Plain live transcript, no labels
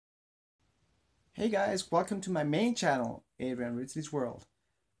Hey guys, welcome to my main channel, Adrian Richli's World.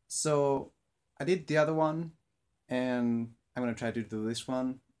 So I did the other one and I'm gonna try to do this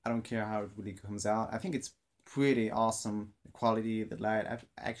one. I don't care how it really comes out. I think it's pretty awesome. The quality, the light.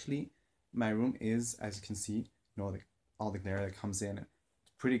 Actually, my room is, as you can see, all the glare that comes in.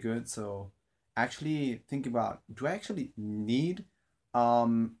 It's pretty good. So actually think about, do I actually need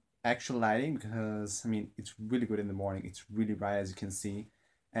um actual lighting? Because I mean it's really good in the morning. It's really bright as you can see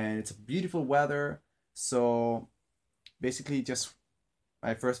and it's a beautiful weather. So basically, just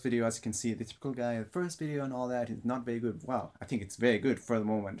my first video, as you can see, the typical guy, the first video and all that is not very good. Well, I think it's very good for the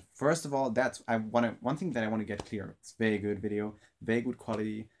moment. First of all, one thing that I want to get clear. It's very good video, very good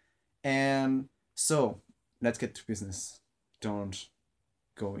quality, and so let's get to business. Don't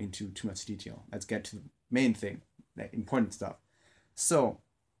go into too much detail. Let's get to the main thing, the important stuff. So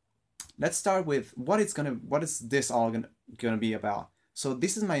let's start with what is this all gonna be about. So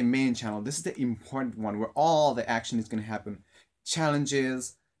this is my main channel. This is the important one where all the action is gonna happen.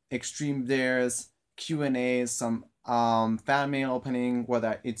 Challenges, extreme dares, Q&As, some fan mail opening,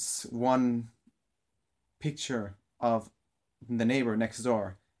 whether it's one picture of the neighbor next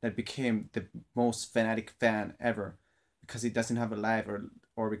door that became the most fanatic fan ever because he doesn't have a life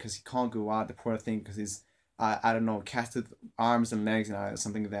or because he can't go out, the poor thing, because he's I don't know, casted arms and legs and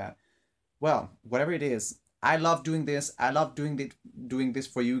something like that. Well, whatever it is, I love doing this. I love doing this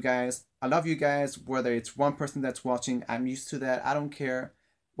for you guys. I love you guys, whether it's one person that's watching. I'm used to that. I don't care.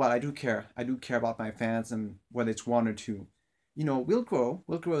 Well, I do care. I do care about my fans and whether it's one or two. You know, we'll grow.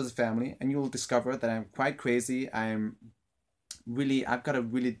 We'll grow as a family and you'll discover that I'm quite crazy. I've got a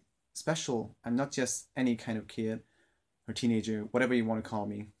really special, I'm not just any kind of kid or teenager, whatever you want to call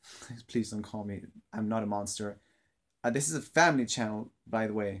me. Please don't call me. I'm not a monster. This is a family channel, by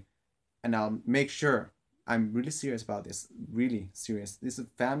the way, and I'll make sure I'm really serious about this. Really serious. This is a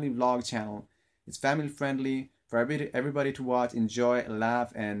family vlog channel. It's family friendly for everybody to watch, enjoy,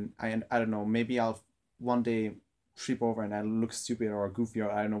 laugh, and I don't know. Maybe I'll one day trip over and I look stupid or goofy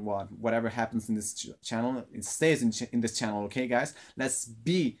or I don't know what. Whatever happens in this channel, it stays in this channel. Okay, guys. Let's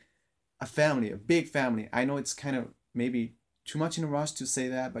be a family, a big family. I know it's kind of maybe too much in a rush to say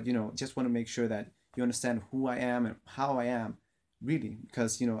that, but you know, just want to make sure that you understand who I am and how I am, really,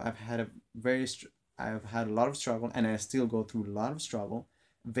 because you know I've had a lot of struggle and I still go through a lot of struggle,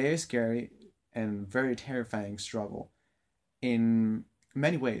 very scary and very terrifying struggle in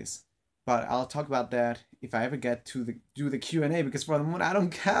many ways. But I'll talk about that if I ever get to do the Q&A, because for the moment I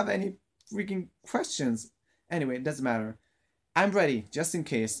don't have any freaking questions. Anyway, it doesn't matter. I'm ready, just in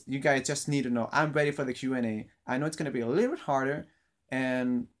case. You guys just need to know. I'm ready for the Q&A. I know it's going to be a little bit harder,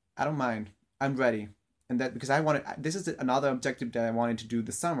 and I don't mind. I'm ready. And that because this is another objective that I wanted to do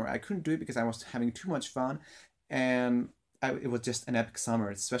this summer. I couldn't do it because I was having too much fun, and it was just an epic summer,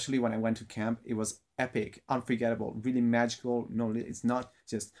 especially when I went to camp. It was epic, unforgettable, really magical. No, it's not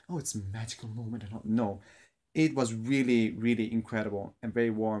just, oh, it's a magical moment. No, it was really, really incredible and very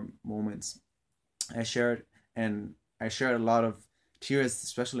warm moments. I shared and I shared a lot of tears,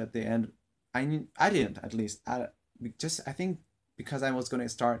 especially at the end. I didn't, at least. I think because I was going to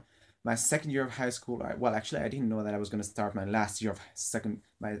start my second year of high school. Well, actually, I didn't know that I was going to start my second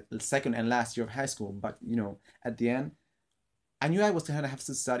and last year of high school. But you know, at the end, I knew I was going to have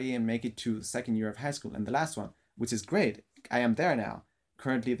to study and make it to second year of high school and the last one, which is great. I am there now,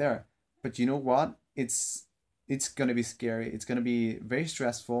 currently there. But you know what? It's gonna be scary. It's gonna be very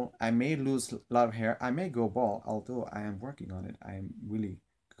stressful. I may lose a lot of hair. I may go bald, although I am working on it. I am really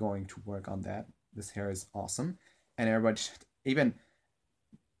going to work on that. This hair is awesome, and everybody, even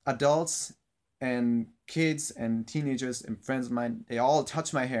adults and kids and teenagers and friends of mine, they all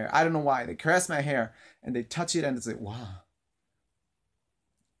touch my hair. I don't know why. They caress my hair and they touch it and they say, "Wow,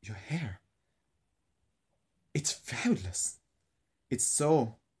 your hair, it's fabulous. It's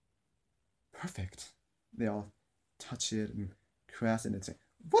so perfect." They all touch it and caress it and say,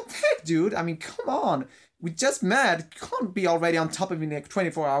 "What the heck, dude? I mean, come on. We just met. You can't be already on top of me like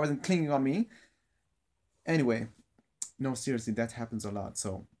 24 hours and clinging on me." Anyway, no, seriously, that happens a lot.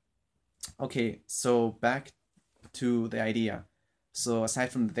 So, okay, so back to the idea. So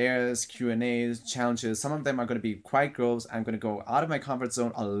aside from theirs, Q&As, challenges, some of them are going to be quite gross. I'm going to go out of my comfort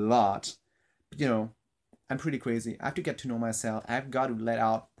zone a lot. But, you know, I'm pretty crazy. I have to get to know myself. I've got to let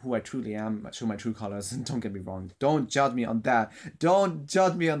out who I truly am, show my true colors. Don't get me wrong. Don't judge me on that. Don't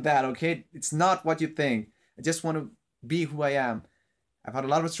judge me on that, okay? It's not what you think. I just want to be who I am. I've had a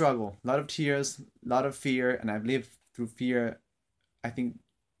lot of struggle, a lot of tears, a lot of fear, and I've lived through fear, I think,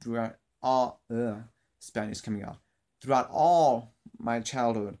 throughout all... Spanish coming out. Throughout all my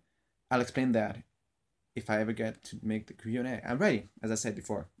childhood. I'll explain that if I ever get to make the Q&A. I'm ready, as I said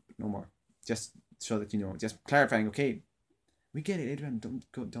before. No more. Just so that, you know, just clarifying, okay, we get it, Adrian, don't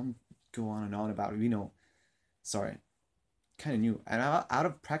go on and on about it, you know. Sorry, kind of new and out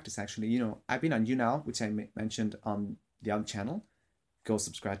of practice, actually. You know, I've been on YouNow, which I mentioned on the other channel. Go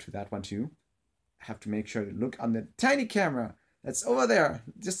subscribe to that one too. I have to make sure to look on the tiny camera that's over there,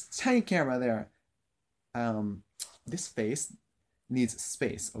 just tiny camera there. This face needs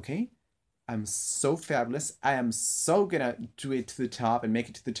space, okay? I'm so fabulous. I am so gonna do it to the top and make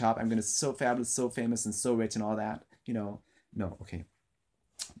it to the top. I'm gonna so fabulous, so famous, and so rich and all that. You know, no, okay.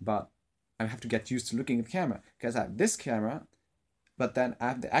 But I have to get used to looking at the camera because I have this camera, but then I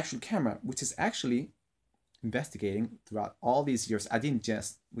have the actual camera, which is actually investigating throughout all these years. I didn't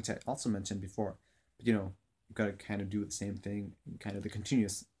just, which I also mentioned before, but you know, you gotta kind of do the same thing, kind of the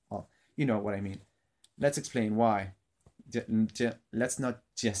continuous. You know what I mean. Let's explain why. Let's not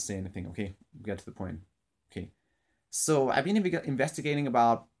just say anything, okay? Get to the point. Okay. So I've been investigating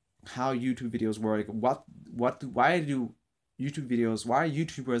about how YouTube videos work. Why do YouTube videos, why are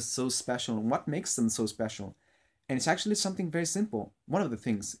YouTubers so special, and what makes them so special? And it's actually something very simple. One of the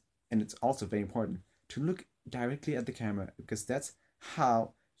things, and it's also very important, to look directly at the camera, because that's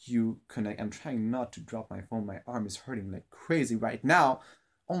how you connect. I'm trying not to drop my phone. My arm is hurting like crazy right now.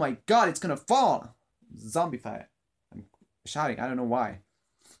 Oh my god, it's gonna fall! Zombify. I'm shouting, I don't know why,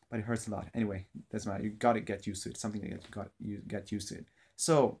 but it hurts a lot. Anyway, that's why you gotta get used to it. Something that you get used to it.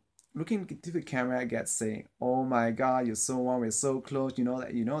 So looking to the camera, I get saying, "Oh my God, you're so warm. We're so close." You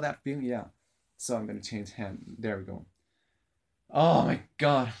know that feeling, yeah. So I'm gonna change hand. There we go. Oh my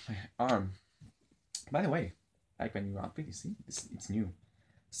God, my arm. By the way, like my new outfit, you see, it's new.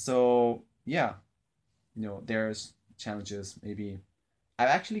 So yeah, you know, there's challenges. Maybe I've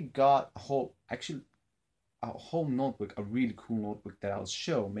actually got a whole notebook, a really cool notebook that I'll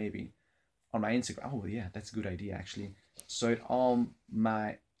show maybe on my Instagram. Oh yeah, that's a good idea actually. Show it on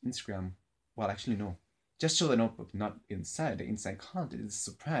my Instagram. Well, actually no, just show the notebook, not inside. The inside content is a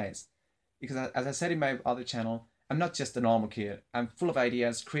surprise, because as I said in my other channel, I'm not just a normal kid. I'm full of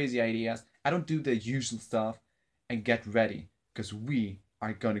ideas, crazy ideas. I don't do the usual stuff. And get ready, because we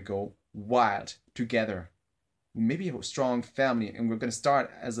are gonna go wild together. Maybe a strong family, and we're gonna start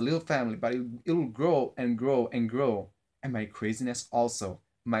as a little family, but it'll grow and grow and grow. And my craziness also,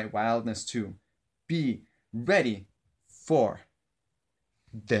 my wildness too. Be ready for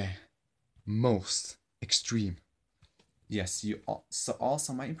the most extreme. Yes, you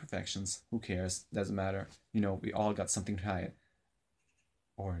also my imperfections. Who cares? Doesn't matter. You know, we all got something to hide.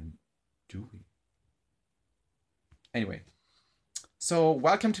 Or do we? Anyway, so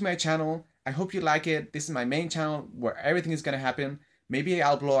welcome to my channel. I hope you like it. This is my main channel where everything is gonna happen. Maybe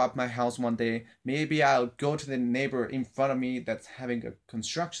I'll blow up my house one day. Maybe I'll go to the neighbor in front of me that's having a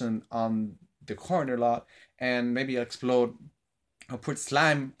construction on the corner lot, and maybe I'll explode or put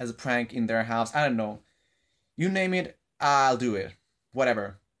slime as a prank in their house. I don't know. You name it, I'll do it.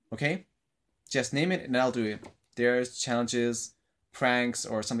 Whatever. Okay? Just name it and I'll do it. There's challenges, pranks,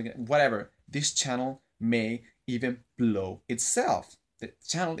 or something, whatever. This channel may even blow itself. The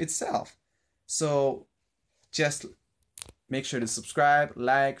channel itself. So just make sure to subscribe,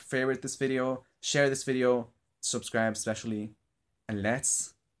 like, favorite this video, share this video, subscribe especially, and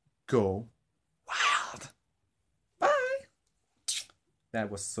let's go wild. Bye.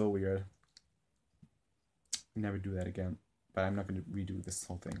 That was so weird. Never do that again, but I'm not going to redo this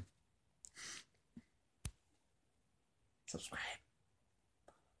whole thing. Subscribe.